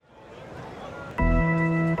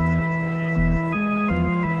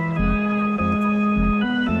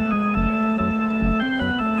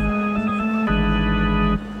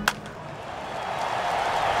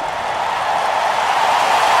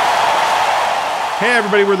Hey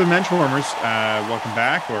everybody, we're the Benchwarmers. Welcome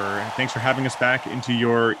back, or thanks for having us back into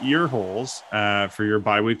your ear holes for your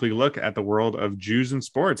bi-weekly look at the world of Jews and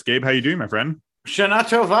sports. Gabe, how you doing, my friend? Shana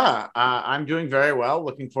Tova. I'm doing very well.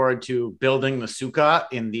 Looking forward to building the sukkah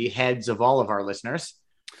in the heads of all of our listeners.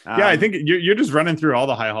 Yeah, I think you're just running through all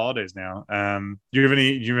the high holidays now. Do you have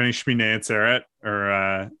any Shminei Atzeret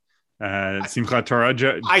or Simchat Torah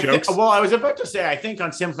jokes? I was about to say, I think on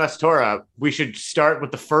Simchas Torah, we should start with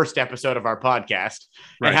the first episode of our podcast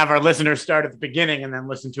and have our listeners start at the beginning and then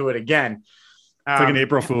listen to it again. It's like an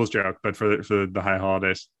April Fool's joke, but for the high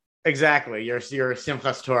holidays. Exactly. Your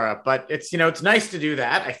Simchas Torah. But it's nice to do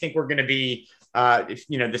that. I think we're going to be,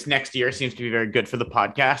 this next year seems to be very good for the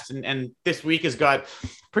podcast. And this week has got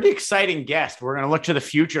pretty exciting guest. We're going to look to the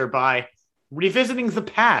future by revisiting the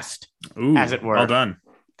past, as it were. Well done.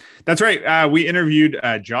 That's right. We interviewed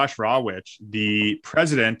Josh Rawitch, the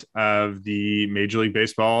president of the Major League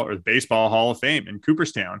Baseball or the Baseball Hall of Fame in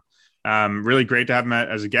Cooperstown. Really great to have him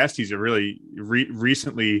as a guest. He's a really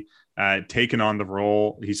recently taken on the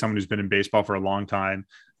role. He's someone who's been in baseball for a long time.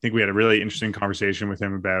 I think we had a really interesting conversation with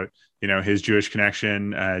him about, his Jewish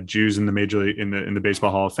connection, Jews in the Major League in the Baseball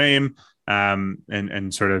Hall of Fame,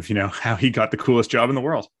 and sort of, how he got the coolest job in the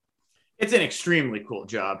world. It's an extremely cool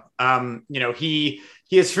job.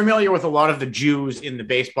 He is familiar with a lot of the Jews in the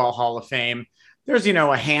Baseball Hall of Fame. There's,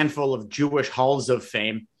 a handful of Jewish halls of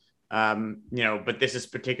fame, but this is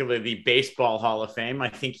particularly the Baseball Hall of Fame. I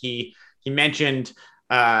think he mentioned,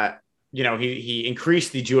 he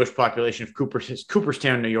increased the Jewish population of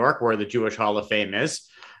Cooperstown, New York, where the Jewish Hall of Fame is.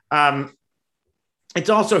 It's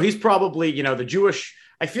also, he's probably, the Jewish,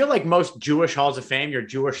 I feel like most Jewish halls of fame, your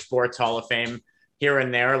Jewish sports Hall of Fame, here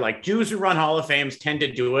and there, like Jews who run Hall of Fames tend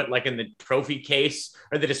to do it like in the trophy case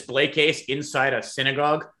or the display case inside a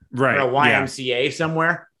synagogue, right? Or a YMCA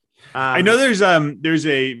somewhere. I know there's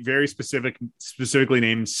a very specifically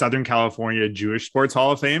named Southern California Jewish Sports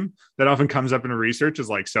Hall of Fame that often comes up in research as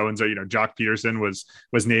like so and so. Jock Peterson was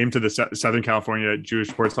named to the Southern California Jewish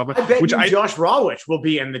Sports Hall of Fame. I bet Josh Rawitch will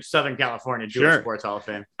be in the Southern California Jewish Sports Hall of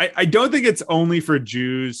Fame. I don't think it's only for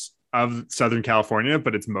Jews of Southern California,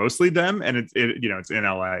 but it's mostly them, and it's in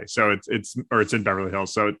LA, so it's in Beverly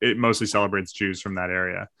Hills, so it mostly celebrates Jews from that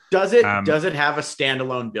area. Does it have a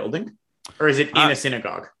standalone building, or is it in a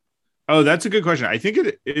synagogue? Oh, that's a good question. I think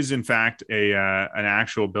it is in fact an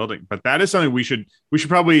actual building, but that is something we should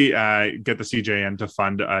probably get the CJN to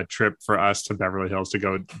fund a trip for us to Beverly Hills to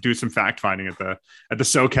go do some fact finding at the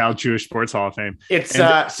SoCal Jewish Sports Hall of Fame. It's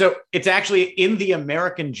it's actually in the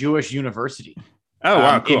American Jewish University. Oh,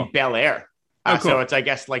 wow, cool. In Bel Air. Cool. So it's, I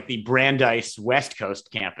guess, like the Brandeis West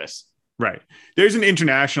Coast campus. Right. There's an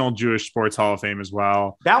International Jewish Sports Hall of Fame as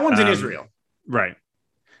well. That one's in Israel. Right.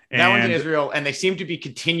 That one's in Israel, and they seem to be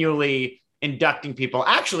continually inducting people.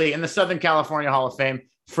 Actually, in the Southern California Hall of Fame,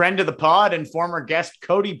 friend of the pod and former guest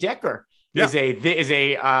Cody Decker is a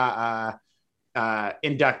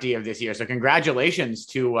inductee of this year. So congratulations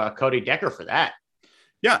to Cody Decker for that.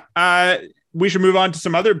 Yeah. We should move on to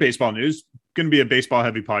some other baseball news. Going to be a baseball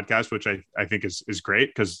heavy podcast, which I think is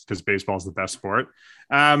great because baseball is the best sport.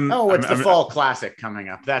 It's the fall classic coming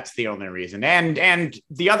up. That's the only reason. And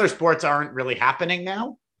the other sports aren't really happening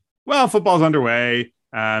now. Well, football's underway.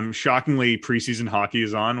 Shockingly, preseason hockey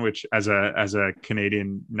is on, which as a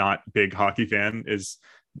Canadian, not big hockey fan, is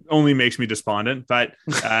only makes me despondent. But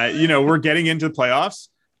we're getting into the playoffs.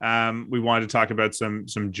 We wanted to talk about some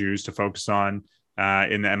Jews to focus on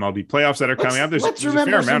in the MLB playoffs that are coming up. Let's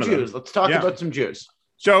remember some Jews. Let's talk about some Jews.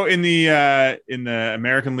 So in the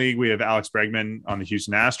American League, we have Alex Bregman on the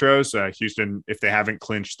Houston Astros. Houston, if they haven't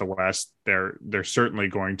clinched the West, they're certainly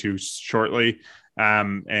going to shortly,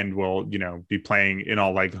 and will be playing in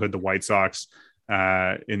all likelihood the White Sox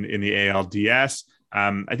in the ALDS.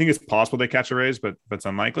 I think it's possible they catch a Rays, but it's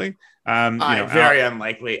unlikely. Very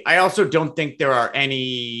unlikely. I also don't think there are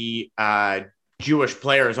any Jewish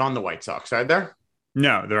players on the White Sox, are there?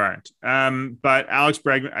 No, there aren't. But Alex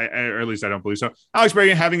Bregman, or at least I don't believe so. Alex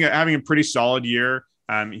Bregman having a pretty solid year.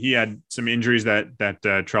 He had some injuries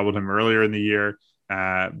that troubled him earlier in the year,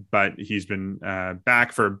 but he's been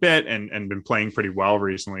back for a bit and been playing pretty well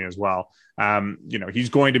recently as well. He's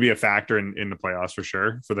going to be a factor in the playoffs for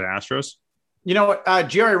sure for the Astros. You know what?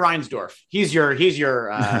 Jerry Reinsdorf, he's your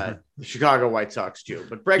Chicago White Sox Jew,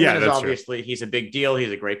 but Bregman is obviously true. He's a big deal.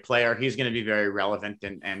 He's a great player. He's going to be very relevant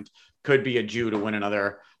and could be a Jew to win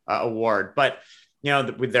another award. But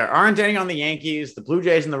there aren't any on the Yankees. The Blue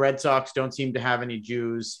Jays and the Red Sox don't seem to have any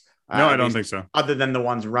Jews. No, I don't think so. Other than the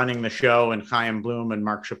ones running the show and Chaim Bloom and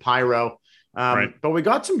Mark Shapiro. Right. But we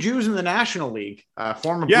got some Jews in the National League.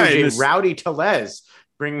 Former Blue Jay Rowdy Tellez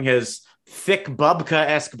bringing his thick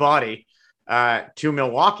Bubka-esque body to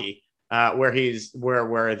Milwaukee, where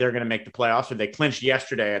they're going to make the playoffs, or they clinched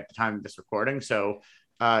yesterday at the time of this recording. So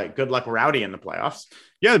good luck, Rowdy, in the playoffs.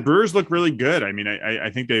 Yeah, the Brewers look really good. I mean,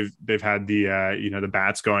 I think they've had the the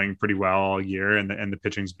bats going pretty well all year, and the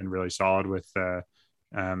pitching's been really solid with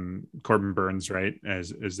Corbin Burns, right,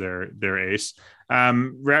 as their ace.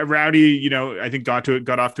 Rowdy, I think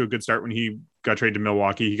got off to a good start when he got traded to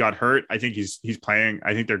Milwaukee. He got hurt. I think he's playing.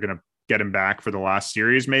 I think they're going to get him back for the last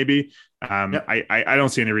series, maybe. Yep. I don't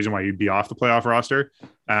see any reason why he'd be off the playoff roster.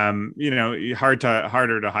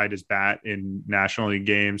 Harder to hide his bat in National League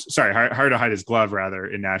games. Sorry, hard to hide his glove rather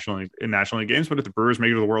in National League games. But if the Brewers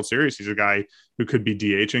make it to the World Series, he's a guy who could be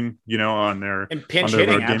DHing, on their and pinch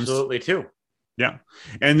hitting absolutely too. Yeah.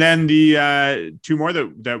 And then the two more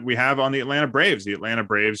that we have on the Atlanta Braves,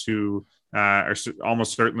 who are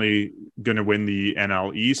almost certainly going to win the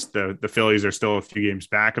NL East. The Phillies are still a few games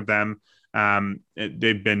back of them.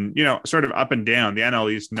 They've been, sort of up and down. The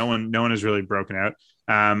NL East, no one has really broken out.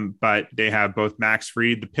 But they have both Max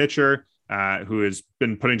Fried, the pitcher, who has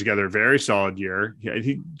been putting together a very solid year.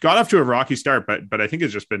 He got off to a rocky start, but I think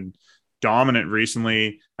has just been dominant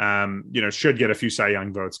recently. Should get a few Cy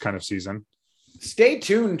Young votes kind of season. Stay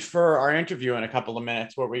tuned for our interview in a couple of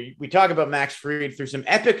minutes where we talk about Max Fried through some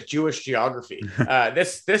epic Jewish geography.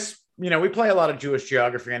 We play a lot of Jewish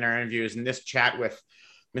geography in our interviews, and this chat with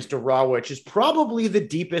Mr. Rawitch is probably the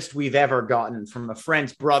deepest we've ever gotten, from a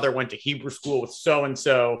friend's brother went to Hebrew school with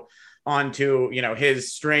so-and-so onto,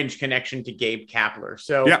 his strange connection to Gabe Kapler.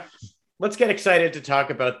 So yeah. Let's get excited to talk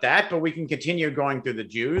about that, but we can continue going through the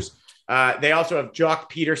Jews. They also have Jock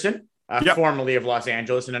Peterson, formerly of Los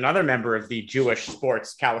Angeles, and another member of the Jewish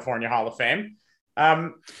Sports California Hall of Fame.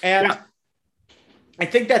 I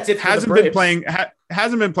think that's it. Hasn't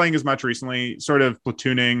been playing as much recently, sort of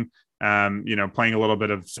platooning, playing a little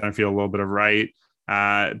bit of center field, a little bit of right.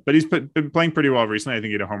 But he's been playing pretty well recently. I think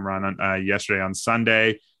he had a home run on yesterday on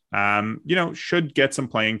Sunday. Should get some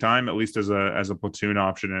playing time, at least as a platoon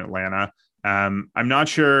option in Atlanta. I'm not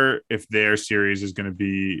sure if their series is going to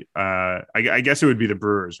be, I guess it would be the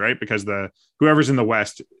Brewers, right? Because whoever's in the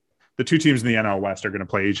West, the two teams in the NL West are going to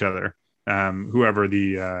play each other. Whoever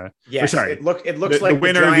the, it looks like the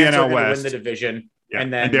winner of the NL West win the division,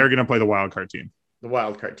 and they're going to play the wild card team. The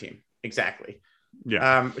wild card team. Exactly.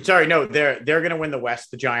 Yeah. They're going to win the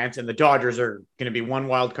West, the Giants, and the Dodgers are going to be one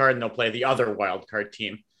wild card, and they'll play the other wild card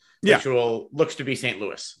team. Which looks to be St.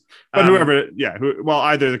 Louis. But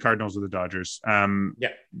either the Cardinals or the Dodgers.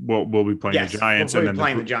 We'll be playing the Giants. We'll be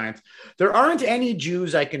playing the Giants. There aren't any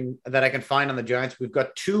Jews that I can find on the Giants. We've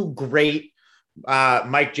got two great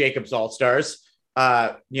Mike Jacobs All-Stars.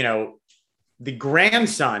 The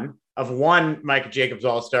grandson of one Mike Jacobs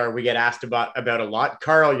All-Star we get asked about a lot,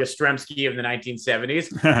 Carl Yastrzemski of the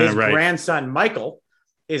 1970s. His grandson, Michael,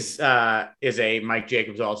 is a Mike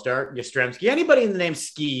Jacobs All-Star. Yastrzemski. Anybody in the name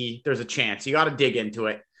Ski, there's a chance. You got to dig into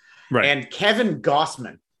it. Right. And Kevin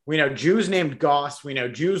Gossman. We know Jews named Goss. We know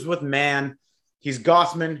Jews with man. He's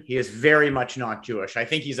Gossman. He is very much not Jewish. I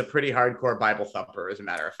think he's a pretty hardcore Bible thumper, as a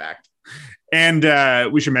matter of fact. And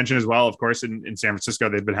we should mention as well, of course, in San Francisco,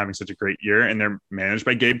 they've been having such a great year, and they're managed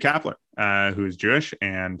by Gabe Kapler, who is Jewish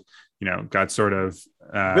and, got sort of...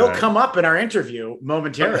 will come up in our interview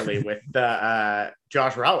momentarily with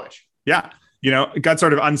Josh Rawitch. Yeah. Got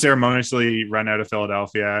sort of unceremoniously run out of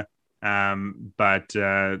Philadelphia, but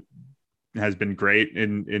has been great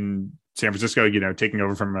in San Francisco, taking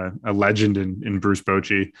over from a legend in Bruce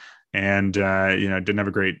Bochy, and, didn't have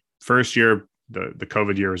a great first year. The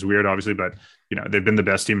COVID year was weird, obviously, but they've been the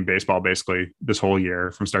best team in baseball basically this whole year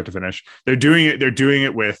from start to finish. They're doing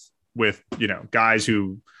it with guys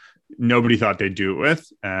who nobody thought they'd do it with.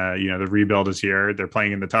 The rebuild is here. They're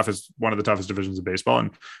playing in one of the toughest divisions of baseball,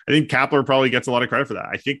 and I think Kapler probably gets a lot of credit for that.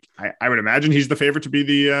 I think I would imagine he's the favorite to be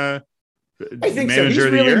the I think manager so.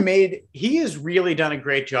 of the year. He has really done a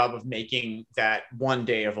great job of making that one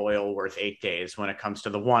day of oil worth 8 days when it comes to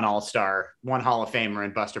the one All-Star, one Hall of Famer,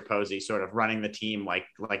 and Buster Posey sort of running the team like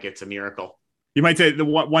it's a miracle. You might say the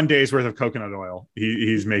one day's worth of coconut oil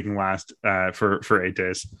he's making last for 8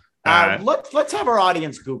 days. Let's have our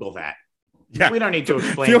audience Google that. Yeah, we don't need to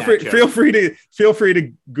explain. Feel free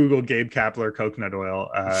to Google Gabe Kapler coconut oil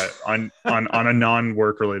on a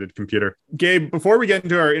non-work related computer. Gabe, before we get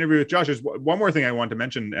into our interview with Josh, there's one more thing I want to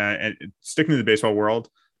mention. And sticking to the baseball world,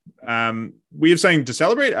 we have something to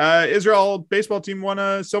celebrate. Israel baseball team won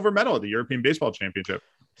a silver medal at the European Baseball Championship.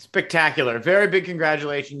 Spectacular. Very big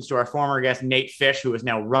congratulations to our former guest, Nate Fish, who is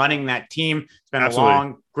now running that team. It's been Absolutely. a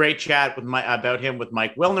long, great chat about him with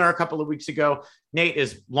Mike Wilner a couple of weeks ago. Nate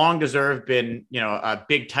is long deserved, been, a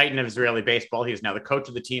big titan of Israeli baseball. He is now the coach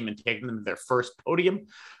of the team and taking them to their first podium.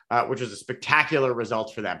 which was a spectacular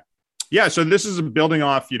result for them. Yeah, so this is building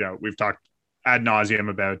off, we've talked ad nauseum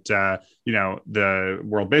about, the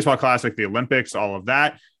World Baseball Classic, the Olympics, all of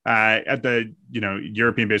that. At the,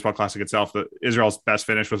 European Baseball Classic itself, Israel's best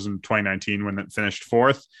finish was in 2019 when it finished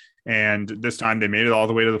fourth. And this time they made it all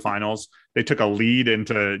the way to the finals. They took a lead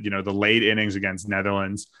into, the late innings against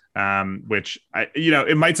Netherlands, which,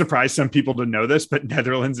 it might surprise some people to know this, but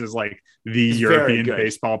Netherlands is like the European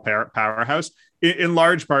baseball powerhouse, in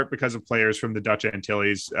large part because of players from the Dutch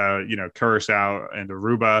Antilles, Curacao and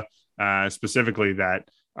Aruba, specifically, that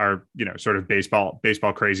are, sort of baseball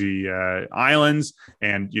crazy islands,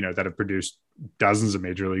 and, that have produced dozens of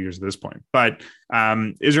major leaguers at this point. But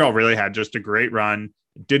Israel really had just a great run.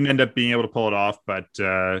 Didn't end up being able to pull it off, but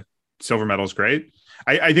silver medal is great.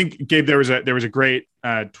 I think, Gabe, there was a great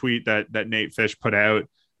tweet that Nate Fish put out,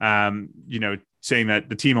 saying that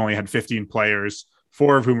the team only had 15 players,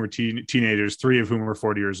 4 of whom were teenagers, 3 of whom were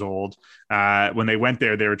 40 years old. When they went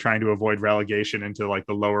there, they were trying to avoid relegation into like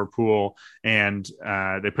the lower pool, and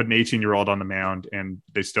they put an 18-year-old on the mound, and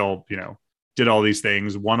they still, did all these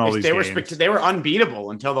things, won all these games. They were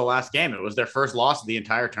unbeatable until the last game. It was their first loss of the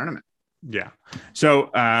entire tournament. Yeah.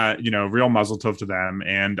 So, real mazel tov to them.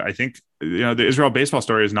 And I think, the Israel baseball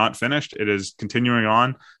story is not finished. It is continuing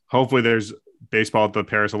on. Hopefully there's baseball at the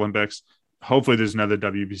Paris Olympics. Hopefully there's another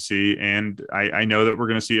WBC. And I know that we're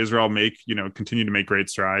going to see Israel continue to make great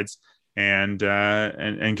strides and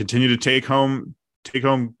continue to take home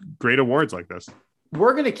great awards like this.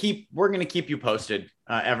 We're gonna keep you posted,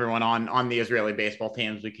 everyone, on the Israeli baseball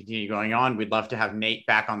team as we continue going on. We'd love to have Nate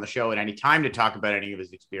back on the show at any time to talk about any of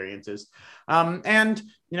his experiences. It's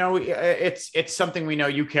something we know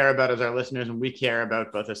you care about as our listeners, and we care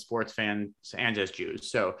about both as sports fans and as Jews.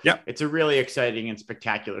 So yeah, it's a really exciting and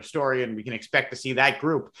spectacular story, and we can expect to see that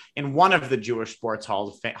group in one of the Jewish sports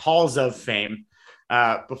halls of fame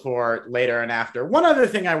before, later, and after. One other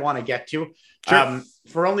thing I want to get to. Sure.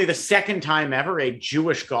 For only the second time ever, a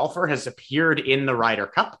Jewish golfer has appeared in the Ryder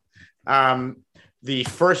Cup. The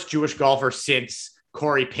first Jewish golfer since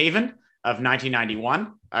Corey Pavin of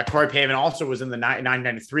 1991. Corey Pavin also was in the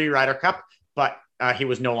 1993 Ryder Cup, but he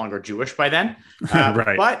was no longer Jewish by then.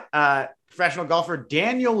 Right. But professional golfer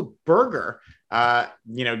Daniel Berger,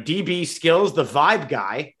 DB Skills, the vibe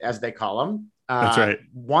guy, as they call him, that's right,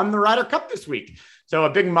 won the Ryder Cup this week. So a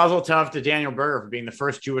big muzzle tov to Daniel Berger for being the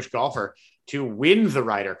first Jewish golfer to win the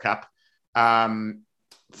Ryder Cup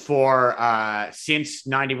since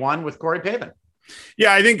 91 with Corey Pavin.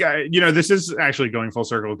 Yeah, I think, this is actually going full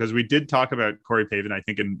circle, because we did talk about Corey Pavin, I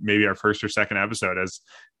think, in maybe our first or second episode, as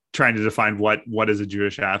trying to define what is a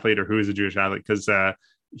Jewish athlete, or who is a Jewish athlete, because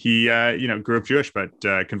he, grew up Jewish, but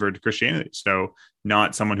converted to Christianity. So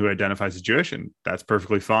not someone who identifies as Jewish, and that's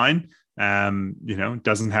perfectly fine.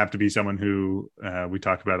 Doesn't have to be someone who we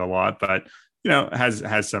talk about a lot, but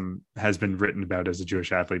has been written about as a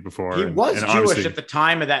Jewish athlete before. He was Jewish at the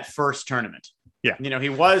time of that first tournament. Yeah. He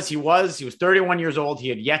was 31 years old. He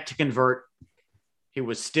had yet to convert. He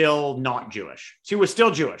was still not Jewish. He was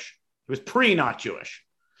still Jewish. He was not Jewish.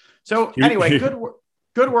 So anyway, good work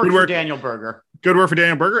for Daniel Berger. Good work for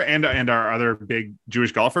Daniel Berger, and our other big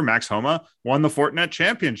Jewish golfer, Max Homa, won the Fortinet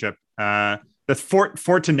Championship. That's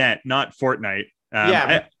Fortinet, not Fortnite.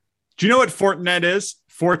 Do you know what Fortinet is?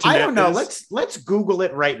 Fortinet. I don't know. Let's Google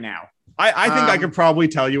it right now. I think I could probably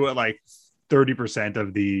tell you what 30%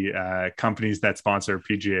 of the companies that sponsor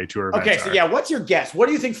PGA Tour events Okay, so what's your guess? What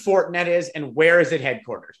do you think Fortinet is, and where is it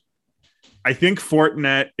headquartered? I think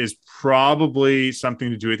Fortinet is probably something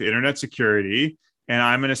to do with internet security, and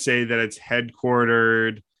I'm going to say that it's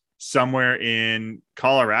headquartered somewhere in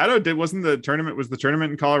Colorado. Was the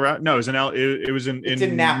tournament in Colorado? No, it was in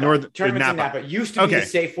Napa. Tournament's in Napa. It used to be the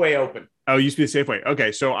Safeway Open. Oh, it used to be the Safeway.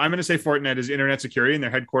 Okay, so I'm going to say Fortinet is internet security, and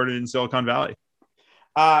they're headquartered in Silicon Valley.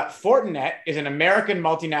 Fortinet is an American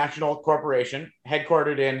multinational corporation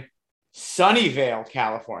headquartered in Sunnyvale,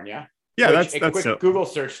 California. Yeah, that's Google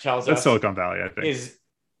search tells us that's Silicon Valley, I think. Is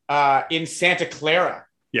in Santa Clara.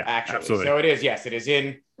 Yeah, actually. Absolutely. So it is. Yes, it is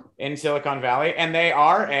in Silicon Valley, and they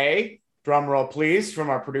are a, drum roll please from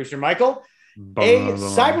our producer Michael, a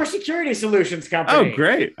cybersecurity solutions company. Oh,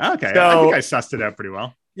 great. Okay, so, I think I sussed it out pretty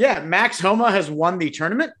well. Yeah, Max Homa has won the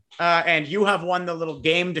tournament, and you have won the little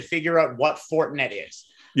game to figure out what Fortinet is.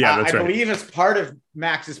 Yeah, that's right. I believe as part of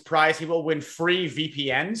Max's prize, he will win free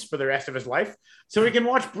VPNs for the rest of his life, so he can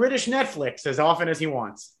watch British Netflix as often as he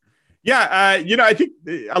wants. Yeah, I think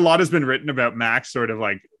a lot has been written about Max sort of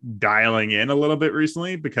dialing in a little bit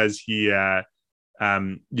recently, because he,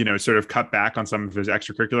 sort of cut back on some of his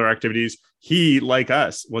extracurricular activities. He, like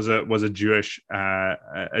us, was a Jewish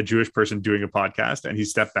person doing a podcast, and he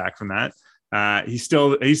stepped back from that. I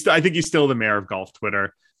think he's still the mayor of golf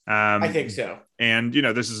Twitter. I think so. And,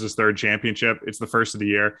 this is his third championship. It's the first of the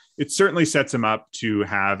year. It certainly sets him up to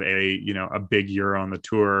have a big year on the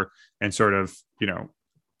tour and sort of,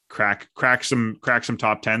 crack some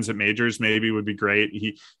top tens at majors maybe would be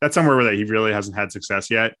great. That's somewhere where he really hasn't had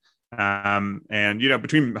success yet. And,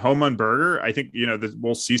 between Homa and Berger, I think,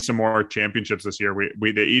 we'll see some more championships this year.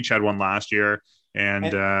 They each had one last year.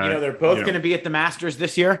 And they're both going to be at the Masters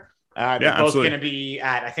this year. They're both going to be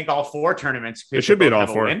at, I think, all four tournaments. It should be at all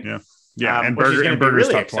four. Yeah. And Berger's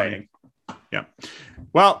really top exciting. 20. Yeah.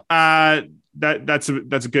 Well, that's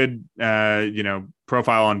a good,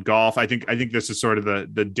 profile on golf. I think this is sort of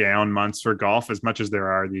the down months for golf, as much as there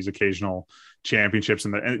are these occasional championships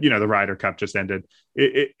and the Ryder Cup just ended.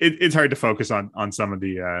 It's hard to focus on some of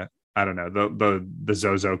the, I don't know, the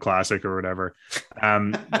Zozo Classic or whatever.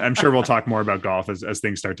 I'm sure we'll talk more about golf as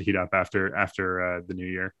things start to heat up after the new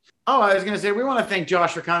year. Oh, I was going to say, we want to thank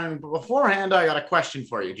Josh for coming. But beforehand, I got a question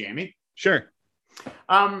for you, Jamie. Sure.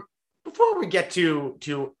 Before we get to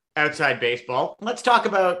outside baseball, let's talk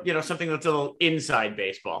about, something that's a little inside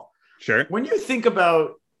baseball. Sure. When you think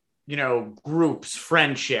about, groups,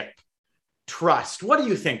 friendship, trust, what do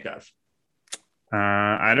you think of?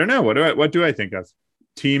 I don't know. What do I think of?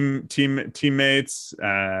 Teammates,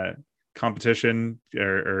 competition,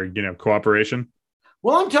 or cooperation.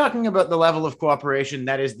 Well, I'm talking about the level of cooperation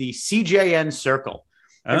that is the CJN Circle,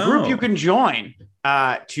 a group you can join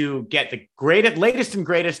to get the latest and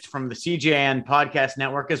greatest from the CJN podcast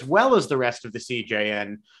network, as well as the rest of the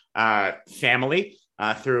CJN family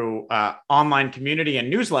through online community and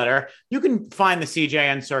newsletter. You can find the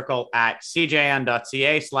CJN Circle at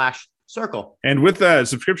cjn.ca/circle. And with a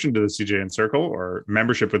subscription to the CJN Circle or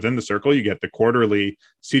membership within the Circle, you get the quarterly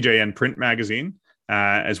CJN print magazine,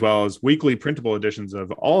 as well as weekly printable editions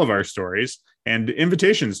of all of our stories and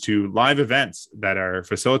invitations to live events that are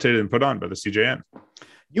facilitated and put on by the CJN.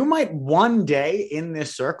 You might one day in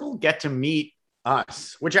this circle get to meet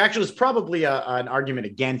us, which actually is probably an argument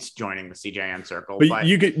against joining the CJN Circle. But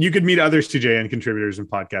you could meet other CJN contributors and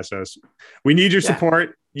podcast hosts. We need your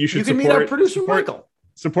support. You can meet our producer, Michael.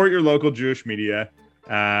 Support your local Jewish media,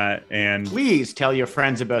 and please tell your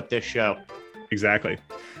friends about this show. Exactly.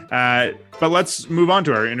 But let's move on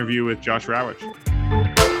to our interview with Josh Rawitch.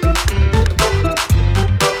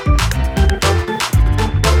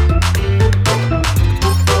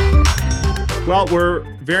 Well, we're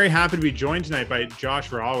very happy to be joined tonight by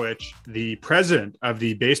Josh Rawitch, the president of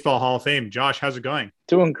the Baseball Hall of Fame. Josh, how's it going?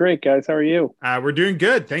 Doing great, guys. How are you? We're doing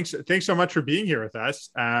good. Thanks so much for being here with us.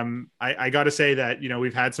 I got to say that,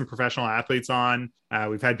 we've had some professional athletes on.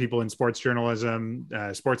 We've had people in sports journalism,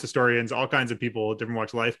 sports historians, all kinds of people, different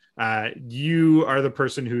walks of life. You are the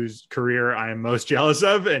person whose career I am most jealous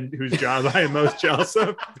of and whose job I am most jealous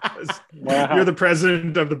of, because you're the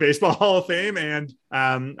president of the Baseball Hall of Fame. And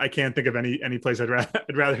I can't think of any place I'd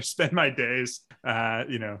rather spend my days.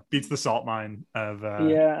 Beats the salt mine of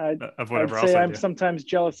whatever else I do. I'm sometimes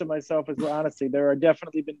jealous of myself as well. Honestly, there are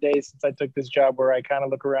definitely been days since I took this job where I kind of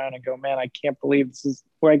look around and go, man, I can't believe this is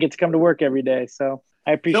where I get to come to work every day. So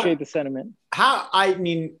I appreciate the sentiment.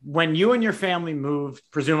 When you and your family moved,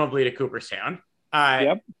 presumably to Cooperstown,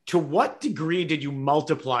 to what degree did you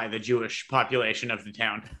multiply the Jewish population of the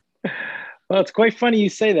town? Well, it's quite funny you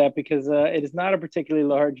say that, because it is not a particularly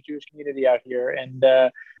large Jewish community out here. And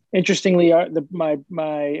interestingly,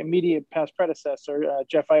 my immediate past predecessor,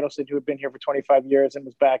 Jeff Idelson, who had been here for 25 years and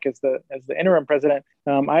was back as the interim president,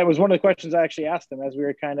 I was one of the questions I actually asked him as we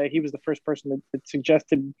were he was the first person that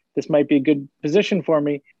suggested this might be a good position for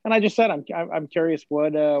me. And I just said, I'm curious,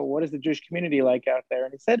 what is the Jewish community like out there?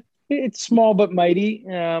 And he said, it's small but mighty.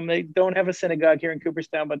 They don't have a synagogue here in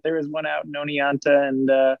Cooperstown, but there is one out in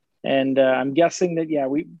Oneonta. And I'm guessing that,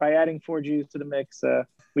 by adding 4 Jews to the mix,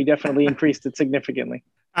 we definitely increased it significantly.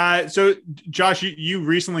 So, Josh, you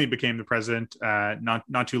recently became the president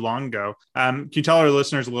not too long ago. Can you tell our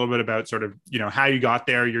listeners a little bit about sort of, how you got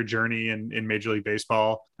there, your journey in Major League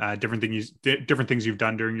Baseball, different things you've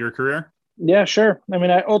done during your career? Yeah, sure. I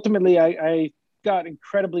mean, I got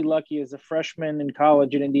incredibly lucky as a freshman in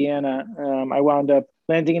college in Indiana. I wound up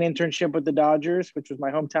landing an internship with the Dodgers, which was my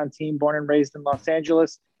hometown team, born and raised in Los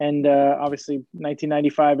Angeles. And obviously,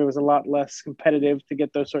 1995, it was a lot less competitive to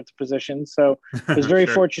get those sorts of positions. So I was very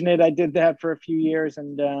fortunate. I did that for a few years.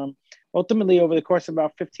 And ultimately, over the course of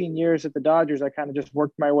about 15 years at the Dodgers, I kind of just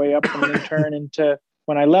worked my way up from an intern into,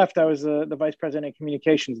 when I left, I was the vice president of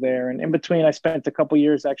communications there. And in between, I spent a couple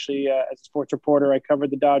years actually as a sports reporter. I covered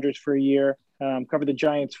the Dodgers for a year, covered the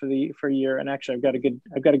Giants for a year. And actually,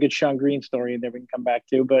 I've got a good Sean Green story there we can come back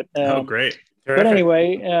to. But great. But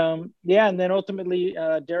anyway, yeah, and then ultimately,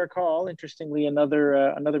 Derek Hall, interestingly,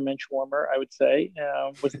 another bench warmer, I would say,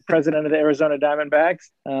 was the president of the Arizona Diamondbacks.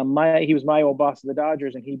 He was my old boss of the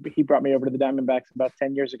Dodgers, and he brought me over to the Diamondbacks about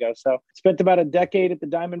 10 years ago. So spent about a decade at the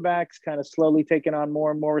Diamondbacks, kind of slowly taking on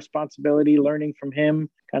more and more responsibility, learning from him,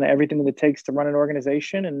 kind of everything that it takes to run an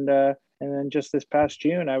organization, and then just this past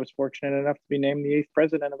June, I was fortunate enough to be named the 8th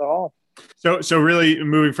president of the Hall. So really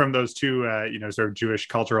moving from those two, sort of Jewish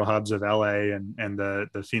cultural hubs of LA and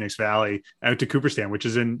the Phoenix Valley out to Cooperstown, which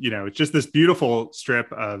is in, it's just this beautiful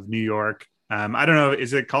strip of New York. I don't know,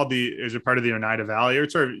 is it part of the Oneida Valley, or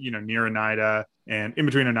it's sort of, near Oneida and in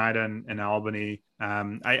between Oneida and Albany?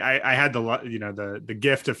 I had the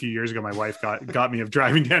gift a few years ago. My wife got me of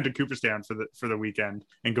driving down to Cooperstown for the weekend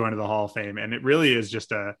and going to the Hall of Fame. And it really is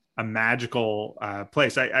just a magical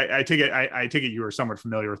place. I take it you were somewhat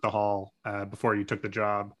familiar with the Hall before you took the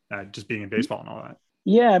job, just being in baseball and all that.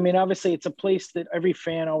 Yeah, I mean, obviously, it's a place that every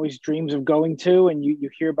fan always dreams of going to, and you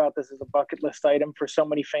hear about this as a bucket list item for so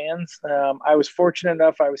many fans. I was fortunate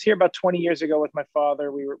enough. I was here about 20 years ago with my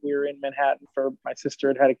father. We were in Manhattan my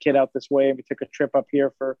sister had a kid out this way, and we took a trip up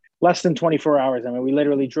here for less than 24 hours. I mean, we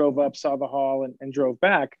literally drove up, saw the Hall, and drove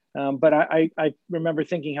back. But I remember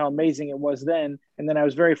thinking how amazing it was then. And then I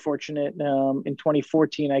was very fortunate. In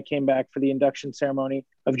 2014, I came back for the induction ceremony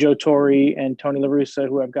of Joe Torre and Tony La Russa,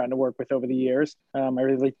 who I've gotten to work with over the years. I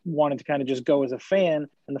really wanted to kind of just go as a fan.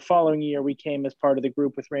 And the following year, we came as part of the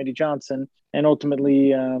group with Randy Johnson. And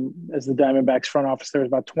ultimately, as the Diamondbacks front office, there was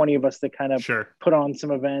about 20 of us that kind of put on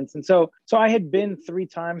some events. And so I had been 3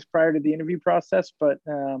 times prior to the interview process, but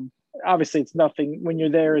obviously it's nothing when you're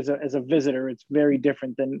there as a visitor. It's very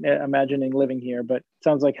different than imagining living here, but it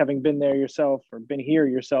sounds like having been there yourself or been here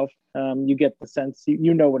yourself, you get the sense,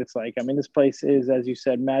 you know what it's like. I mean, this place is, as you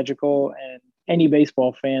said, magical, and any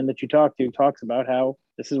baseball fan that you talk to talks about how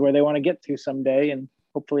this is where they want to get to someday, and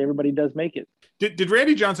hopefully everybody does make it. Did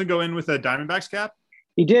Randy Johnson go in with a Diamondbacks cap?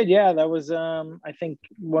 He did, yeah. That was, I think,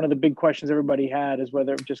 one of the big questions everybody had is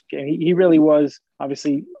whether he really was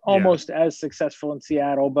obviously almost as successful in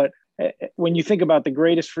Seattle. But when you think about the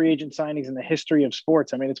greatest free agent signings in the history of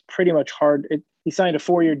sports, I mean, it's pretty much hard. He signed a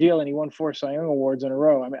 4-year deal and he won 4 Cy Young Awards in a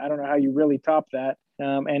row. I mean, I don't know how you really top that.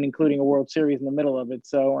 And including a World Series in the middle of it.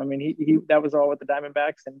 So, I mean, he that was all with the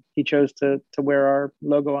Diamondbacks, and he chose to wear our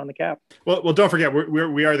logo on the cap. Well, don't forget,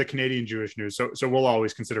 we are the Canadian Jewish News, so we'll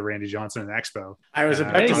always consider Randy Johnson an Expo. I was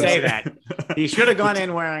about to say that. He should have gone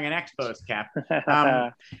in wearing an Expos cap.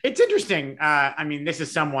 It's interesting. I mean, this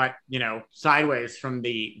is somewhat, sideways from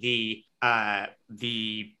the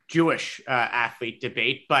Jewish athlete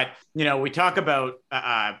debate, but we talk about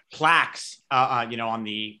plaques, on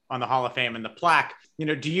the Hall of Fame and the plaque.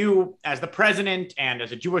 Do you, as the president and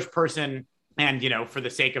as a Jewish person, and for the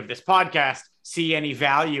sake of this podcast, see any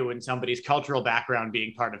value in somebody's cultural background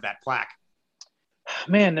being part of that plaque?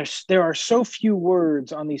 Man, there are so few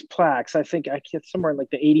words on these plaques. I think I get somewhere in like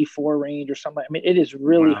the 84 range or something. I mean, it is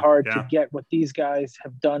really hard to get what these guys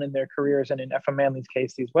have done in their careers, and in Effa Manley's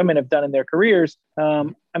case, these women have done in their careers. I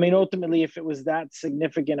mean, ultimately, if it was that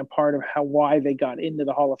significant a part of why they got into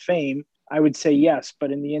the Hall of Fame, I would say yes.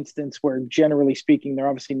 But in the instance where, generally speaking, they're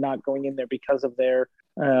obviously not going in there because of their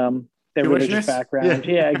religious background.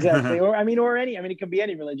 Yeah, exactly. It could be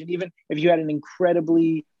any religion. Even if you had an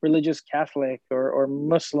incredibly religious Catholic or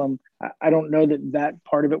Muslim, I don't know that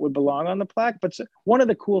part of it would belong on the plaque. But one of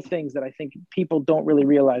the cool things that I think people don't really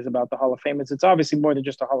realize about the Hall of Fame is it's obviously more than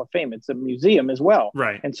just a Hall of Fame. It's a museum as well.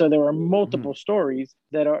 Right. And so there are multiple stories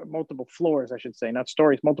that are multiple floors, I should say, not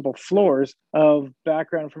stories, multiple floors of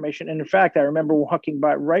background information. And in fact, I remember walking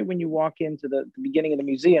by right when you walk into the beginning of the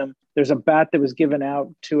museum, there's a bat that was given out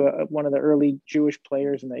to one of the early Jewish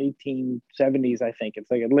players in the 1870s, I think. It's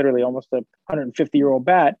like literally almost a 150-year-old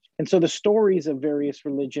bat. And so the stories of various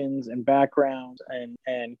religions and backgrounds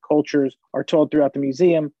and cultures are told throughout the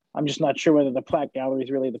museum. I'm just not sure whether the plaque gallery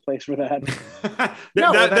is really the place for that.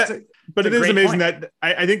 But it is amazing that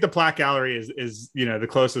I think the plaque gallery is the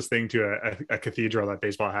closest thing to a cathedral that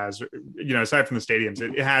baseball has. Aside from the stadiums,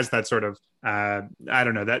 it has that sort of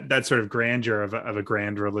that sort of grandeur of a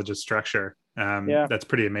grand religious structure. That's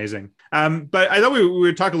pretty amazing. But I thought we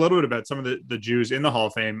would talk a little bit about some of the Jews in the Hall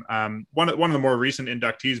of Fame. One of the more recent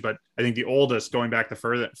inductees, but I think the oldest, going back the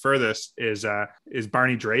furthest, is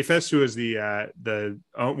Barney Dreyfuss, who is the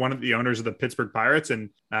one of the owners of the Pittsburgh Pirates, and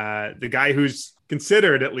the guy who's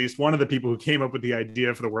considered at least one of the people who came up with the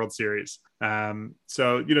idea for the World Series.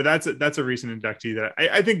 So, that's a recent inductee that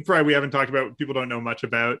I think probably we haven't talked about, people don't know much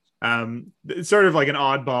about. It's sort of like an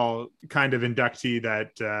oddball kind of inductee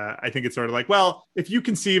that I think it's sort of like, well, if you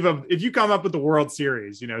come up with the World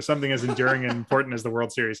Series, something as enduring and important as the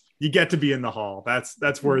World Series, you get to be in the Hall.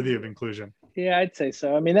 That's worthy of inclusion. Yeah, I'd say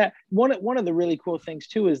so. I mean, that one of the really cool things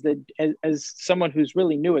too is that as someone who's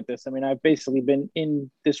really new at this, I mean, I've basically been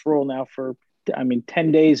in this role now for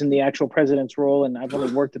 10 days in the actual president's role, and I've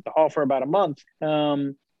only worked at the Hall for about a month.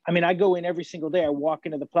 I go in every single day. I walk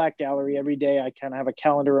into the plaque gallery every day. I kind of have a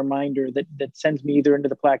calendar reminder that sends me either into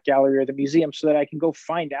the plaque gallery or the museum so that I can go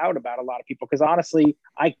find out about a lot of people. Because honestly,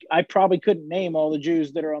 I probably couldn't name all the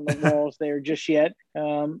Jews that are on the walls there just yet.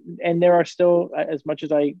 And there are still, as much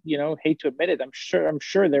as I, hate to admit it, I'm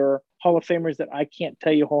sure there are Hall of Famers that I can't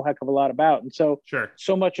tell you a whole heck of a lot about. And so,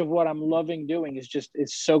 so much of what I'm loving doing is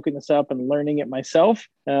soaking this up and learning it myself.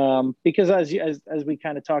 Because as we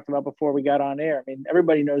kind of talked about before we got on air, I mean,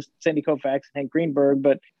 everybody knows Sandy Koufax and Hank Greenberg,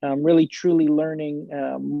 but really truly learning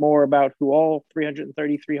more about who all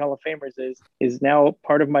 333 Hall of Famers is now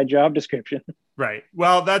part of my job description. Right.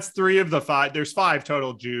 Well, that's 3 of the 5. There's 5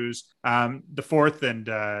 total Jews. The fourth and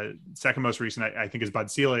second most recent, I think, is Bud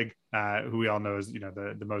Selig, who we all know is,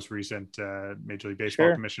 the most recent Major League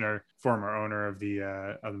Baseball commissioner, former owner of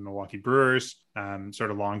the Milwaukee Brewers, sort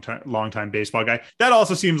of long time baseball guy. That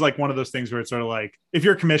also seems like one of those things where it's sort of like, if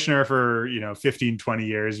you're a commissioner for 15, 20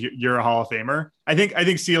 years, you're a Hall of Famer. I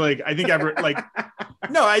think Selig, I think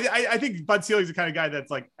no, I think Bud Selig's the kind of guy that's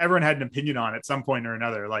like everyone had an opinion on at some point or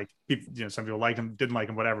another. Like, some people liked him, didn't like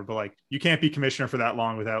him, whatever. But like, you can't be commissioner for that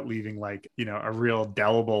long without leaving a real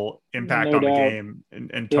indelible impact on the game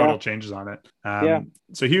and total changes on it.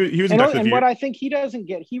 So he was inducted. And what I think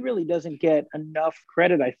he really doesn't get enough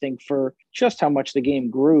credit, I think, for just how much the game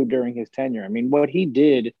grew during his tenure. I mean, what he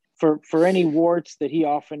did for any warts that he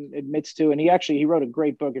often admits to, and he wrote a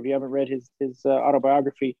great book. If you haven't read his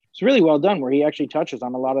autobiography, it's really well done, where he actually touches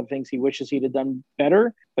on a lot of things he wishes he'd have done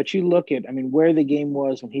better. But you look at, where the game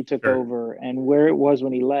was when he took over and where it was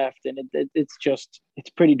when he left, and it's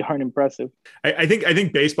pretty darn impressive. I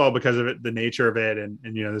think baseball, because of it, the nature of it, and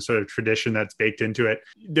the sort of tradition that's baked into it,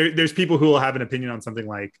 there's people who will have an opinion on something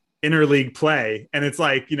like interleague play, and it's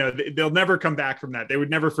like, they'll never come back from that. They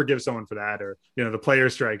would never forgive someone for that, or the player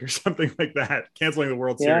strike or something like that, canceling the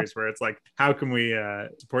World Series, where it's like, how can we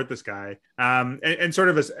support this guy? And sort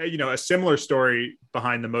of a similar story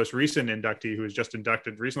behind the most recent inductee who was just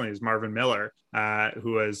inducted recently is Marvin Miller,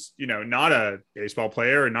 who was not a baseball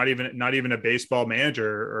player, or not even a baseball manager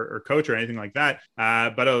or coach or anything like that,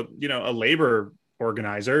 but a labor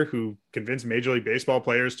organizer who convinced Major League Baseball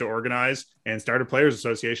players to organize and start a players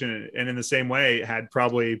association, and in the same way had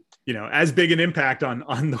probably as big an impact on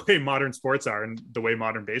the way modern sports are and the way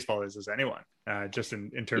modern baseball is as anyone, just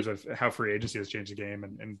in terms of how free agency has changed the game,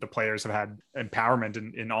 and the players have had empowerment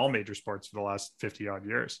in all major sports for the last 50 odd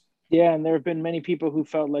years. Yeah, and there have been many people who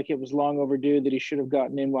felt like it was long overdue, that he should have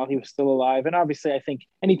gotten in while he was still alive. And obviously, I think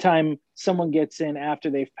anytime someone gets in after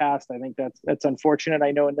they've passed, I think that's unfortunate.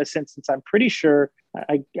 I know in this instance, I'm pretty sure,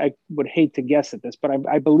 I would hate to guess at this, but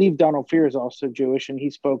I believe Donald Fehr is also Jewish, and he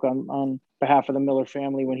spoke on behalf of the Miller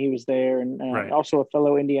family when he was there, and also a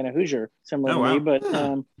fellow Indiana Hoosier, similar to me. But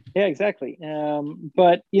yeah, exactly.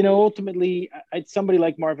 But ultimately, somebody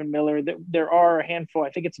like Marvin Miller, there are a handful. I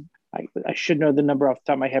think I should know the number off the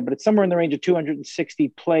top of my head, but it's somewhere in the range of 260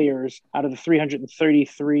 players out of the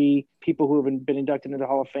 333 people who have been inducted into the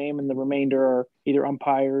Hall of Fame, and the remainder are either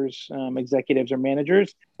umpires, executives, or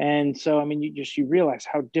managers. And so, you realize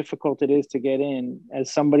how difficult it is to get in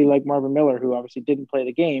as somebody like Marvin Miller, who obviously didn't play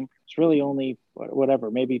the game. It's really only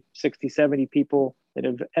maybe 60, 70 people that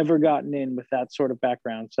have ever gotten in with that sort of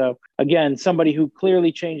background. So again, somebody who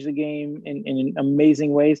clearly changed the game in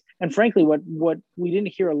amazing ways. And frankly, what we didn't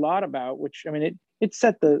hear a lot about, which, it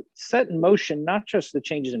set in motion, not just the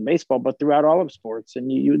changes in baseball, but throughout all of sports. And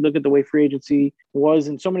you look at the way free agency was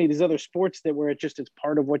in so many of these other sports where it's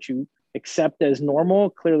part of what you accept as normal,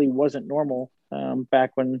 clearly wasn't normal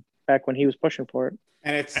back when he was pushing for it.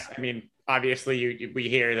 And it's, obviously we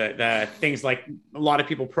hear that things like, a lot of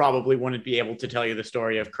people probably wouldn't be able to tell you the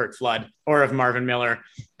story of Curt Flood or of Marvin Miller,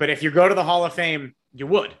 but if you go to the Hall of Fame, you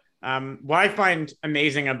would. What I find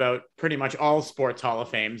amazing about pretty much all sports Hall of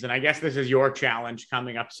Fames, and I guess this is your challenge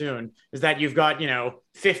coming up soon, is that you've got,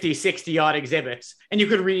 50, 60 odd exhibits, and you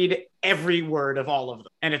could read every word of all of them,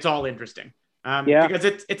 and it's all interesting. Because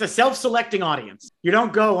it's a self-selecting audience. You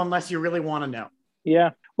don't go unless you really want to know.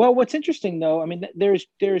 Yeah. Well, what's interesting though,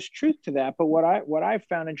 there's truth to that, but what I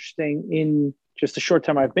found interesting in just the short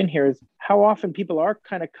time I've been here is how often people are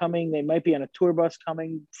kind of coming. They might be on a tour bus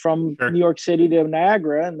coming from Sure. New York City to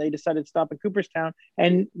Niagara, and they decided to stop in Cooperstown,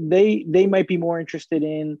 and they might be more interested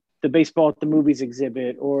in the baseball at the movies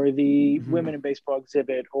exhibit, or the women in baseball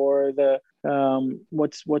exhibit, or the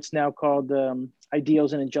what's now called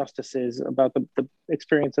Ideals and Injustices, about the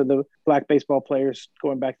experience of the Black baseball players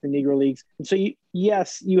going back to the Negro Leagues. And so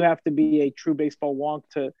yes, you have to be a true baseball wonk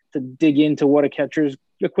to dig into what a catcher's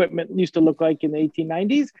equipment used to look like in the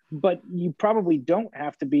 1890s, but you probably don't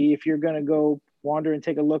have to be if you're going to go wander and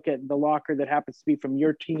take a look at the locker that happens to be from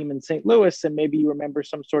your team in St. Louis, and maybe you remember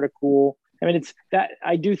some sort of cool. I mean, it's that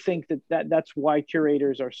I do think that's why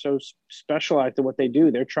curators are so specialized at what they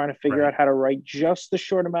do. They're trying to figure out how to write just the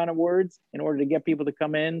short amount of words in order to get people to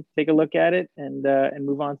come in, take a look at it, and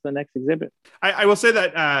move on to the next exhibit. I will say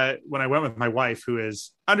that when I went with my wife, who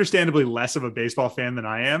is understandably less of a baseball fan than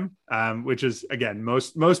I am, which is, again,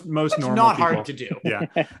 most it's normal not people. Hard to do. Yeah.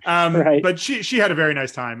 Right. But she had a very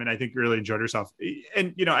nice time, and I think really enjoyed herself.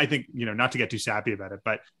 And, I think, not to get too sappy about it,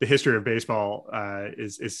 but the history of baseball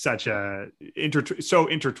is such so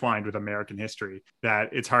intertwined with American history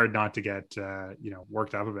that it's hard not to get,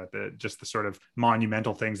 worked up about the sort of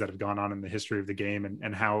monumental things that have gone on in the history of the game,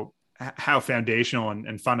 and how foundational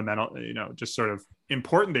and fundamental, just sort of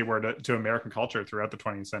important they were to American culture throughout the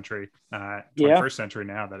 20th century, 21st century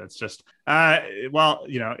now, that it's just,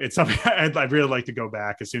 it's something I'd really like to go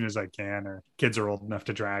back as soon as I can, or kids are old enough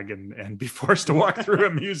to drag and be forced to walk through a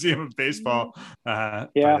museum of baseball by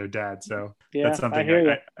their dad. So that's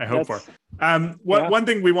something I hope for. One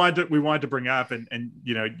thing we wanted to bring up, and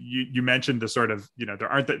you mentioned the sort of,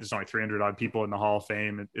 there's only 300 odd people in the Hall of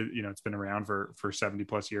Fame. It's been around for 70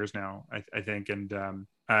 plus years now, I think. And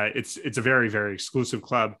it's a very, very exclusive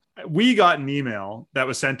club. We got an email that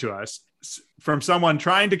was sent to us from someone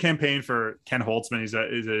trying to campaign for Ken Holtzman. He's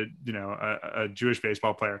a Jewish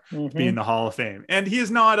baseball player to be in the Hall of Fame, and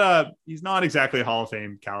he's not exactly a Hall of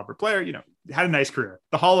Fame caliber player. Had a nice career,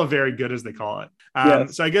 the Hall of Very Good, as they call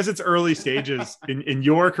it. So I guess it's early stages in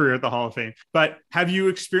your career at the Hall of Fame. But have you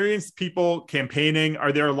experienced people campaigning?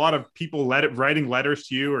 Are there a lot of people writing letters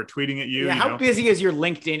to you or tweeting at you? Yeah, how busy is your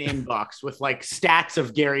LinkedIn inbox with like stats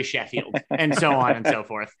of Gary Sheffield and so on and so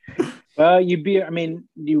forth?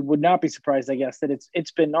 You would not be surprised, I guess, that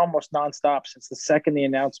it's been almost nonstop since the second the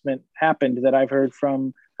announcement happened, that I've heard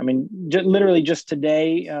from. Literally just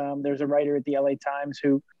today, there's a writer at the LA Times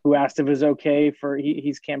who asked if it was okay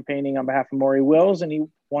he's campaigning on behalf of Maury Wills, and he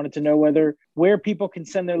wanted to know where people can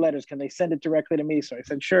send their letters. Can they send it directly to me? So I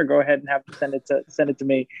said, sure, go ahead and have them send it to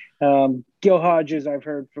me. Gil Hodges, I've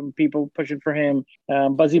heard from people pushing for him.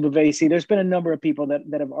 Buzzy Bavasi. There's been a number of people that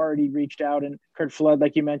have already reached out, and Curt Flood,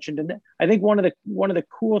 like you mentioned. And I think one of the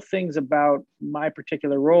cool things about my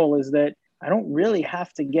particular role is that I don't really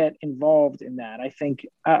have to get involved in that. I think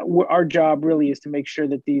our job really is to make sure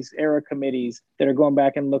that these era committees that are going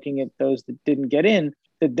back and looking at those that didn't get in,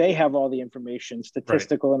 that they have all the information,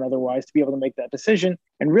 statistical and otherwise, to be able to make that decision.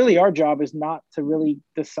 And really, our job is not to really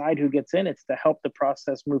decide who gets in. It's to help the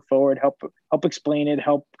process move forward, help explain it,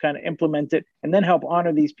 help kind of implement it, and then help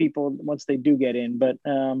honor these people once they do get in. But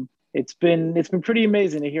it's been pretty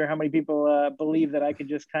amazing to hear how many people believe that I could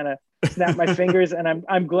just kind of snap my fingers, and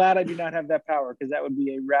I'm glad I do not have that power, because that would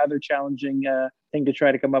be a rather challenging thing to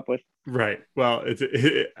try to come up with. Right. Well,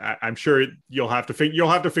 I'm sure you'll have to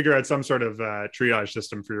figure out some sort of triage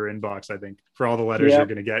system for your inbox, I think, for all the letters you're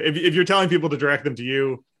going to get. If you're telling people to direct them to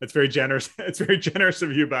you, it's very generous. It's very generous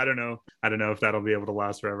of you, but I don't know if that'll be able to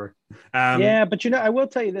last forever. But I will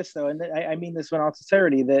tell you this though, and I mean this in all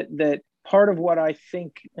sincerity, that part of what I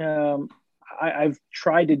think I've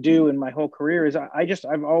tried to do in my whole career is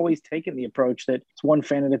I've always taken the approach that it's one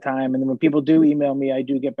fan at a time. And then when people do email me, I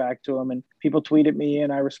do get back to them, and people tweet at me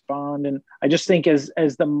and I respond. And I just think as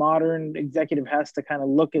the modern executive has to kind of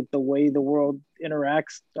look at the way the world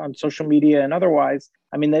interacts on social media and otherwise,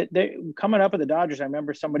 I mean, they coming up at the Dodgers, I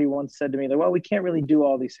remember somebody once said to me that, well, we can't really do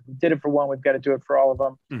all these. If we did it for one, we've got to do it for all of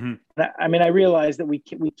them. Mm-hmm. I realize that we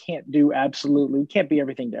can't do we can't be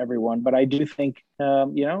everything to everyone. But I do think,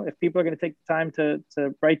 if people are going to take the time to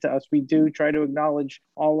write to us, we do try to acknowledge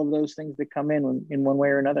all of those things that come in one way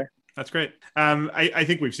or another. That's great. I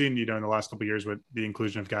think we've seen, in the last couple of years with the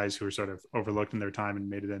inclusion of guys who were sort of overlooked in their time and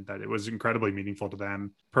made it in, that it was incredibly meaningful to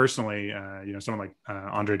them personally. Someone like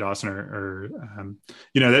Andre Dawson or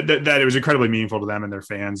that it was incredibly meaningful to them and their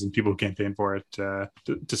fans and people who campaigned for it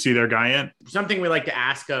to see their guy in. Something we like to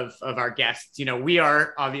ask of our guests, we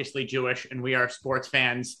are obviously Jewish and we are sports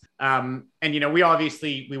fans. And,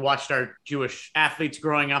 we watched our Jewish athletes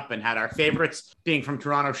growing up and had our favorites. Being from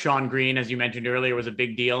Toronto, Sean Green, as you mentioned earlier, was a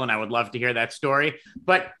big deal. And I would love to hear that story.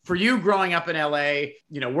 But for you growing up in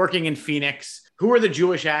LA, working in Phoenix, who are the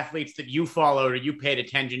Jewish athletes that you followed or you paid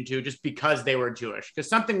attention to just because they were Jewish? Because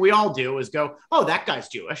something we all do is go, oh, that guy's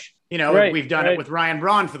Jewish. Right, we've done it with Ryan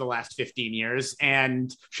Braun for the last 15 years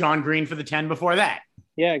and Sean Green for the 10 before that.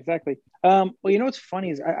 Yeah, exactly. Well, what's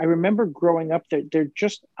funny is I remember growing up there.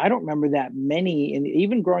 I don't remember that many. And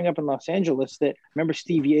even growing up in Los Angeles, I remember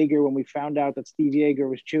Steve Yeager, when we found out that Steve Yeager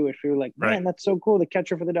was Jewish, we were like, man, right. That's so cool. The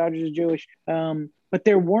catcher for the Dodgers is Jewish. But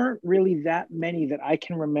there weren't really that many that I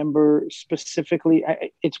can remember specifically.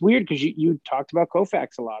 It's weird because you talked about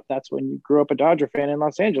Koufax a lot. That's when you grew up a Dodger fan in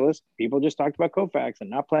Los Angeles. People just talked about Koufax and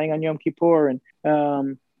not playing on Yom Kippur. And,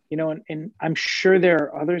 and I'm sure there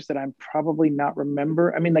are others that I'm probably not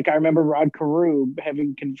remember. I mean, I remember Rod Carew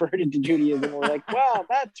having converted to Judaism. We're like, wow,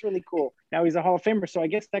 that's really cool. Now he's a Hall of Famer. So I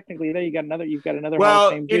guess technically there you've got another Hall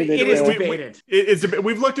of Fame Jew. It is debated.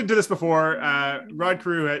 We've looked into this before. Rod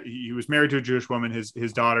Carew, he was married to a Jewish woman.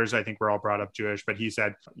 His daughters, I think, were all brought up Jewish, but he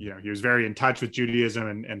said, he was very in touch with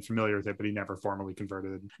Judaism and familiar with it, but he never formally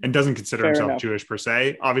converted and doesn't consider himself Jewish per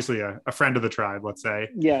se. Obviously a friend of the tribe, let's say.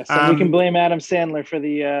 Yes. Yeah, so we can blame Adam Sandler for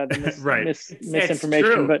the right.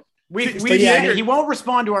 misinformation, but he won't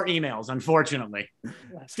respond to our emails, unfortunately.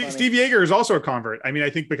 Steve Yeager is also a convert. I mean, I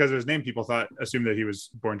think because of his name, people assumed that he was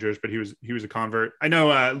born Jewish, but he was a convert. I know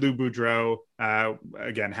Lou Boudreau,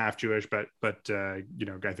 again, half Jewish, but I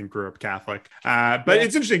think grew up Catholic.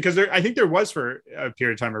 It's interesting because I think there was for a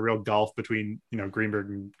period of time a real gulf between Greenberg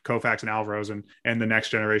and Koufax and Al Rosen and the next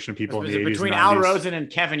generation of people in the 80s. Between Al Rosen and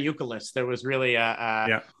Kevin Youkilis, there was really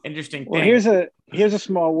a interesting thing. Well, here's a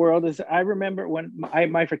small world. Is I remember when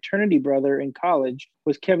my fraternity brother in college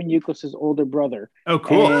was Kevin Youkilis' older brother. Oh,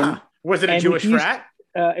 cool. Was it a Jewish frat?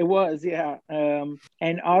 It was, yeah.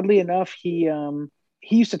 And oddly enough, he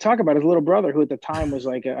used to talk about his little brother, who at the time was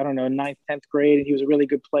like, I don't know, 9th, 10th grade, and he was a really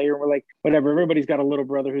good player. And we're like, whatever, everybody's got a little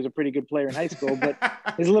brother who's a pretty good player in high school, but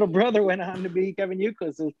his little brother went on to be Kevin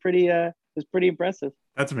Youkilis. It was pretty impressive.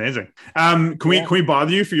 That's amazing. Can we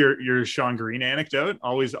bother you for your Sean Green anecdote?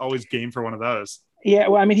 Always game for one of those. Yeah,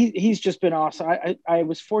 well, I mean, he's just been awesome. I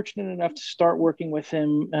was fortunate enough to start working with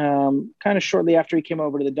him kind of shortly after he came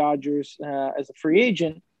over to the Dodgers as a free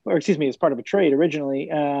agent, as part of a trade originally.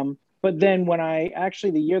 But then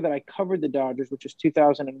the year that I covered the Dodgers, which is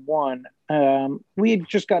 2001, we had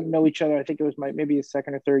just gotten to know each other. I think it was maybe his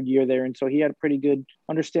second or third year there. And so he had a pretty good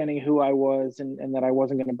understanding of who I was and that I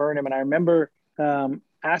wasn't going to burn him. And I remember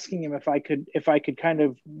asking him if I could kind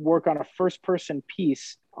of work on a first person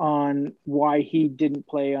piece on why he didn't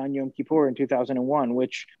play on Yom Kippur in 2001,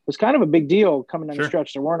 which was kind of a big deal coming down the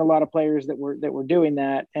stretch. There weren't a lot of players that were doing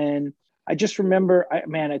that. And I just remember,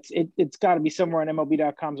 it's got to be somewhere on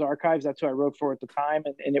MLB.com's archives. That's who I wrote for at the time.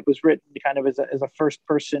 And it was written kind of as a first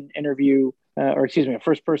person interview, a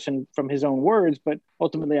first person from his own words, but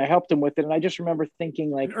ultimately I helped him with it. And I just remember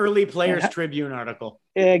thinking like an early Players Tribune article.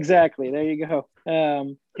 Exactly. There you go.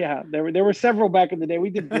 There were several back in the day.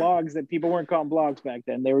 We did blogs that people weren't calling blogs back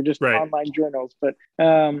then. They were just online journals.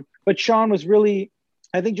 But Sean was really,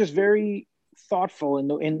 I think, just very thoughtful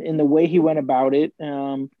in the way he went about it.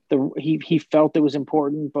 He felt it was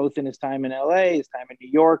important, both in his time in LA, his time in New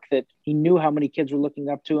York, that he knew how many kids were looking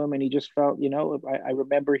up to him. And he just felt, I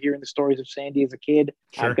remember hearing the stories of Sandy as a kid.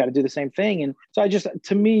 Sure. I've got to do the same thing. And so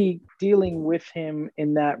to me, dealing with him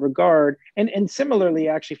in that regard, and similarly,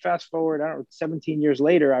 actually fast forward, 17 years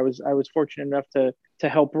later, I was fortunate enough to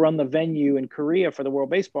help run the venue in Korea for the World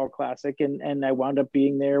Baseball Classic. And I wound up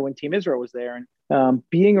being there when Team Israel was there, and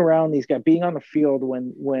being around these guys, being on the field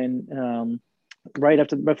when right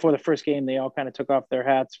before the first game, they all kind of took off their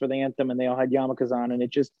hats for the anthem and they all had yarmulkes on. And it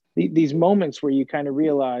just, these moments where you kind of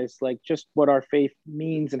realize like just what our faith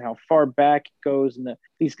means and how far back it goes. And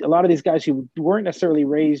a lot of these guys who weren't necessarily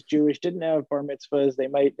raised Jewish, didn't have bar mitzvahs. They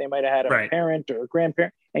might have had a parent or a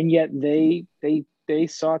grandparent, and yet they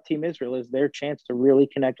saw Team Israel as their chance to really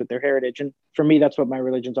connect with their heritage. And for me, that's what my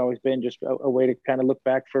religion's always been, just a way to kind of look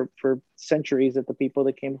back for centuries at the people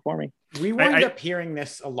that came before me. We wind up hearing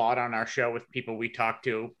this a lot on our show with people we talk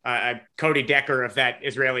to. Cody Decker of that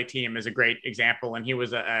Israeli team is a great example. And he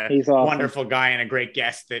was he's awesome. Wonderful guy and a great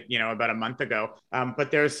guest that, about a month ago. But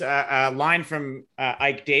there's a line from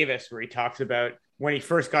Ike Davis where he talks about when he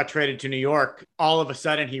first got traded to New York, all of a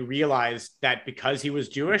sudden he realized that because he was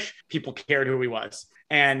Jewish, people cared who he was.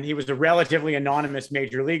 and he was a relatively anonymous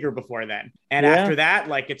major leaguer before then. And after that,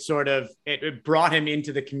 like it brought him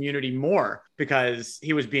into the community more because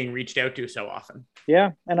he was being reached out to so often.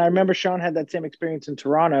 Yeah. And I remember Sean had that same experience in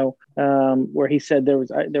Toronto, where he said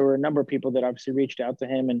there were a number of people that obviously reached out to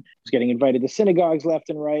him and was getting invited to synagogues left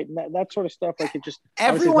and right. And that sort of stuff. Like it just,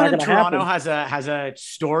 everyone in Toronto has a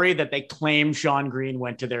story that they claim Sean Green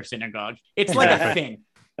went to their synagogue. It's like a thing.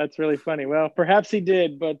 That's really funny. Well, perhaps he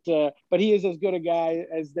did, but he is as good a guy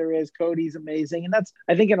as there is. Cody's amazing, and that's,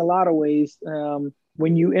 I think, in a lot of ways.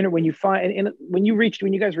 When you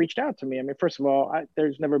guys reached out to me, I mean, first of all,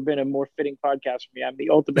 there's never been a more fitting podcast for me. I'm the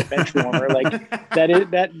ultimate bench warmer. Like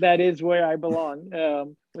that is where I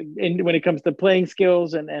belong. And when it comes to playing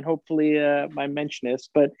skills and hopefully my benchness,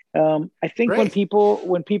 but I think when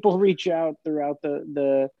people reach out throughout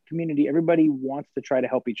the community, everybody wants to try to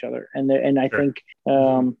help each other, and I think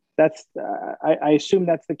that's I assume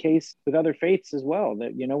that's the case with other faiths as well.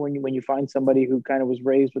 That when you find somebody who kind of was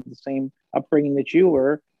raised with the same upbringing that you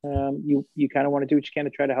were, you kind of want to do what you can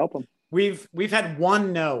to try to help them. We've had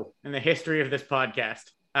one no in the history of this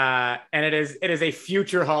podcast. And it is a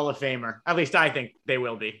future Hall of Famer. At least I think they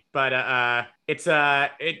will be. But it's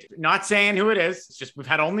not saying who it is. It's just we've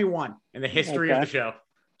had only one in the history of the show.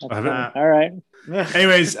 All right.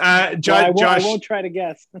 Anyways, Josh, I won't try to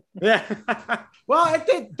guess. Yeah. Well,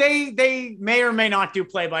 they may or may not do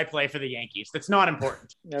play-by-play for the Yankees. That's not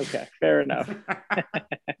important. Okay, fair enough.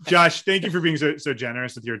 Josh, thank you for being so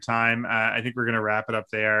generous with your time. I think we're going to wrap it up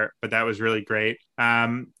there, but that was really great.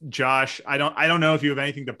 Josh, I don't know if you have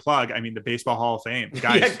anything to plug. I mean, the Baseball Hall of Fame,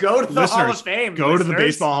 guys. Go to the Hall of Fame. Go to the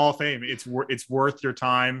Baseball Hall of Fame. It's worth your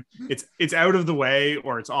time. It's out of the way,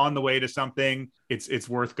 or it's on the way to something. It's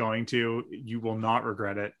worth going to. You will not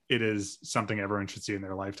regret it. It is something everyone should see in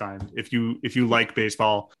their lifetime. If you like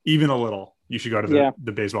baseball, even a little, you should go to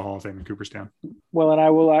the Baseball Hall of Fame in Cooperstown. Well, and I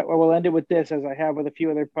will end it with this, as I have with a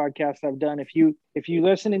few other podcasts I've done. If you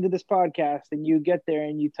listen to this podcast and you get there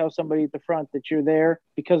and you tell somebody at the front that you're there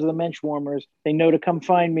because of the Mensch warmers, they know to come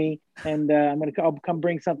find me, and I'll come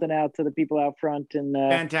bring something out to the people out front. And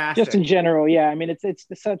fantastic. Just in general, yeah. I mean, it's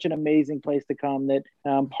such an amazing place to come. That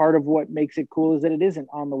part of what makes it cool is that it isn't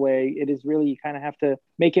on the way. It is really, you kind of have to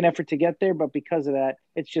make an effort to get there, but because of that,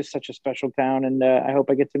 it's just such a special town. And I hope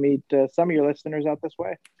I get to meet some of your listeners out this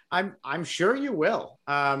way. I'm sure you will.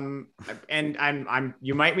 And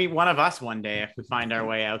you might meet one of us one day if we find our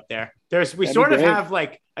way out there. We sort of have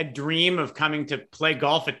like a dream of coming to play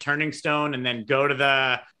golf at Turning Stone and then go to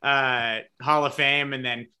the Hall of Fame and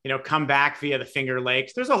then, come back via the Finger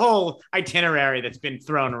Lakes. There's a whole itinerary that's been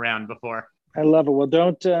thrown around before. I love it. Well,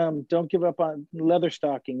 don't give up on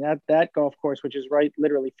Leatherstocking. That golf course, which is right,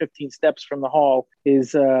 literally 15 steps from the hall,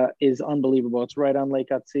 is unbelievable. It's right on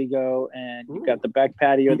Lake Otsego, and you've got the back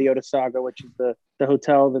patio of the Otesaga, which is the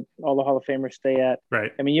hotel that all the Hall of Famers stay at.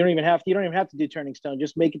 Right. I mean, you don't even have to do Turning Stone.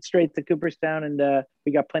 Just make it straight to Cooperstown, and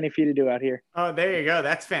we got plenty for you to do out here. Oh, there you go.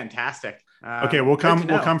 That's fantastic. Okay, we'll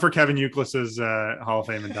come for Kevin Youkilis's Hall of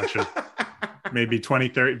Fame induction. Maybe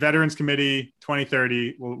 2030 Veterans Committee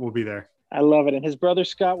 2030. We'll be there. I love it. And his brother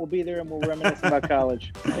Scott will be there, and we'll reminisce about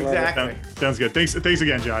college. Exactly. Sounds good. Thanks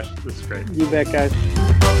again, Josh. This is great. You bet, guys.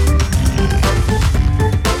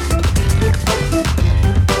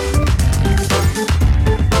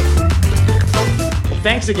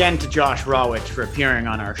 Thanks again to Josh Rawitch for appearing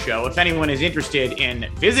on our show. If anyone is interested in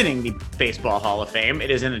visiting the Baseball Hall of Fame, it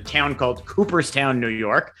is in a town called Cooperstown, New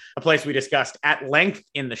York, a place we discussed at length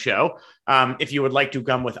in the show. If you would like to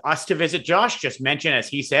come with us to visit Josh, just mention, as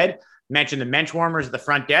he said, mention the Mensch warmers at the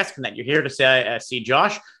front desk and that you're here to see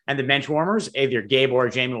Josh, and the Mensch warmers, either Gabe or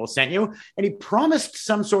Jamie, will send you. And he promised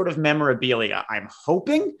some sort of memorabilia. I'm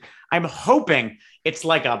hoping it's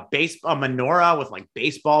like a menorah with like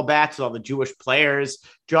baseball bats with all the Jewish players.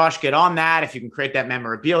 Josh, get on that. If you can create that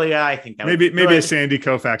memorabilia, I think that maybe a Sandy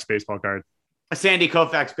Koufax baseball card. A Sandy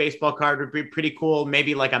Koufax baseball card would be pretty cool.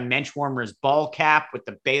 Maybe like a Mensch warmers ball cap with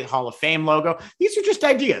the Hall of Fame logo. These are just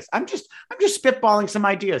ideas. I'm just spitballing some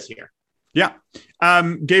ideas here. Yeah.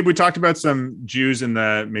 Gabe, we talked about some Jews in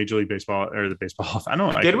the Major League Baseball, or the Baseball Hall of Fame. I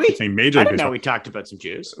don't know. Did we? Major League Baseball. Know we talked about some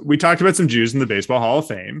Jews. We talked about some Jews in the Baseball Hall of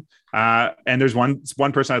Fame. And there's one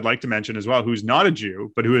person I'd like to mention as well, who's not a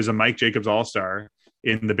Jew, but who is a Mike Jacobs All-Star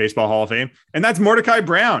in the Baseball Hall of Fame. And that's Mordecai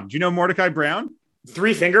Brown. Do you know Mordecai Brown?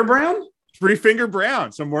 Three Finger Brown? Three-Finger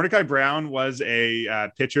Brown. So Mordecai Brown was a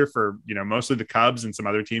pitcher for, mostly the Cubs and some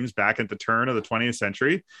other teams back at the turn of the 20th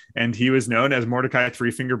century. And he was known as Mordecai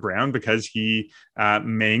Three-Finger Brown because he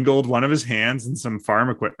mangled one of his hands in some farm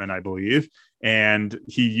equipment, I believe. And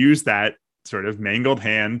he used that sort of mangled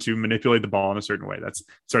hand to manipulate the ball in a certain way. That's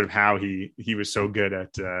sort of how he was so good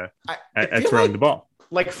at throwing the ball.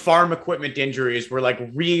 like farm equipment injuries were like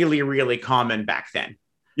really, really common back then.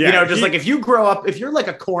 Yeah, you know, just like if you grow up, if you're like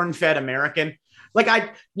a corn-fed American, like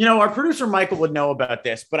our producer Michael would know about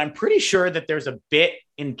this, but I'm pretty sure that there's a bit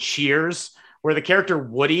in Cheers where the character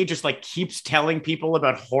Woody just like keeps telling people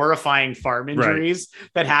about horrifying farm injuries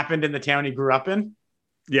that happened in the town he grew up in.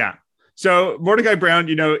 Yeah. So Mordecai Brown,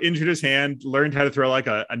 injured his hand, learned how to throw like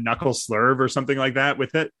a knuckle slurve or something like that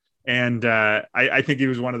with it. And I think he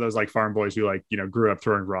was one of those like farm boys who like, grew up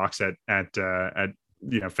throwing rocks at fence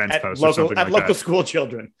posts or something like that. Local school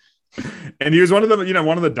children. And he was one of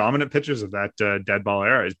the dominant pitchers of that dead ball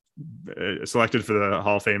era. He's selected for the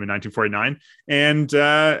Hall of Fame in 1949. And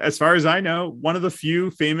as far as I know, one of the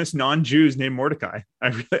few famous non-Jews named Mordecai.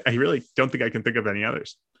 I really don't think I can think of any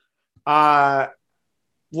others.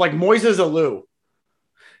 Like Moises Alou.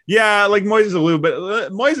 Yeah, like Moises Alou, but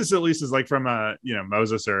Moises at least is like from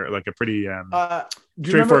Moses, or like a pretty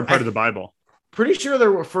straightforward part of the Bible. Pretty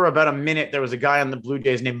sure for about a minute there was a guy on the Blue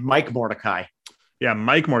Jays named Mike Mordecai. Yeah,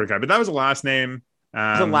 Mike Mordecai, but that was a last name.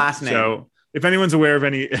 It's a last name. So if anyone's aware of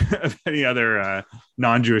any other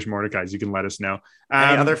non-Jewish Mordecais, you can let us know.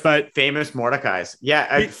 Any other famous Mordecais?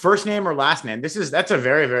 Yeah, first name or last name? That's a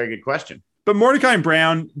very, very good question. But Mordecai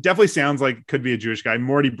Brown definitely sounds like could be a Jewish guy.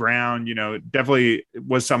 Morty Brown, definitely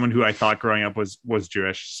was someone who I thought growing up was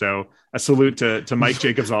Jewish. So a salute to Mike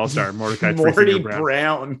Jacobs All-Star, Mordecai Morty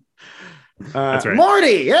Brown. That's right.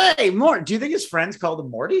 Morty. Hey, Mort. Do you think his friends called him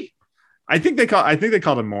Morty? I think they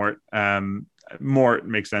called him Mort. Mort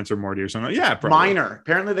makes sense, or Morty or something. Yeah, probably. Minor.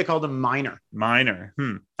 Apparently they called him Minor.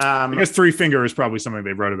 I guess Three Finger is probably something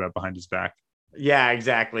they wrote about behind his back. Yeah,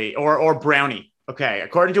 exactly. Or Brownie. Okay,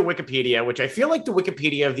 according to Wikipedia, which I feel like the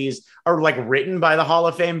Wikipedia of these are like written by the Hall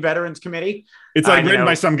of Fame Veterans Committee. It's like written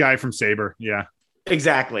by some guy from Sabre. Yeah,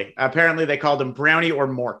 exactly. Apparently they called him Brownie or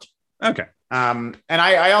Mort. Okay. And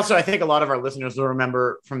I think a lot of our listeners will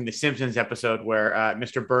remember from the Simpsons episode where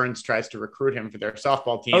Mr. Burns tries to recruit him for their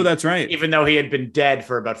softball team. Oh, that's right. Even though he had been dead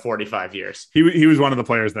for about 45 years. He was one of the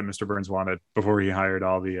players that Mr. Burns wanted before he hired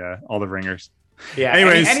all the ringers. Yeah.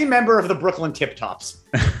 Anyways, any member of the Brooklyn Tip Tops.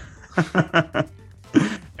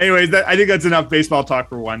 Anyways, I think that's enough baseball talk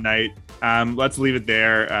for one night. Let's leave it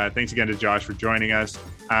there. Thanks again to Josh for joining us.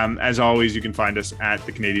 As always, you can find us at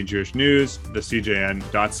the Canadian Jewish News, the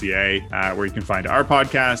CJN.ca, where you can find our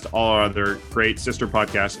podcast, all our other great sister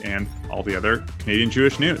podcasts, and all the other Canadian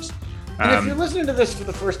Jewish news. And if you're listening to this for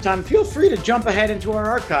the first time, feel free to jump ahead into our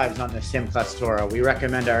archives on the Simchas Torah. We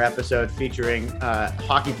recommend our episode featuring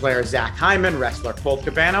hockey player Zach Hyman, wrestler Colt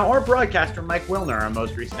Cabana, or broadcaster Mike Wilner, our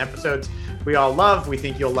most recent episodes we all love. We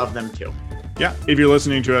think you'll love them too. Yeah, if you're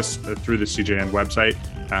listening to us through the CJN website,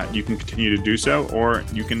 you can continue to do so, or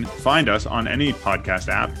you can find us on any podcast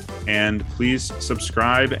app. And please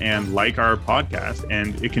subscribe and like our podcast,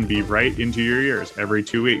 and it can be right into your ears every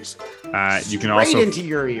 2 weeks. You can also straight into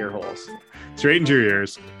your ear holes. Straight into your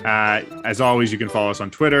ears. As always, you can follow us on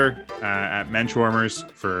Twitter at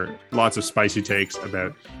Menschwarmers for lots of spicy takes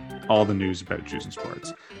about all the news about Jews and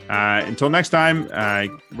sports. Until next time,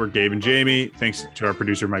 we're Gabe and Jamie. Thanks to our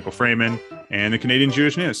producer, Michael Freeman, and the Canadian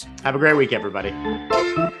Jewish News. Have a great week, everybody.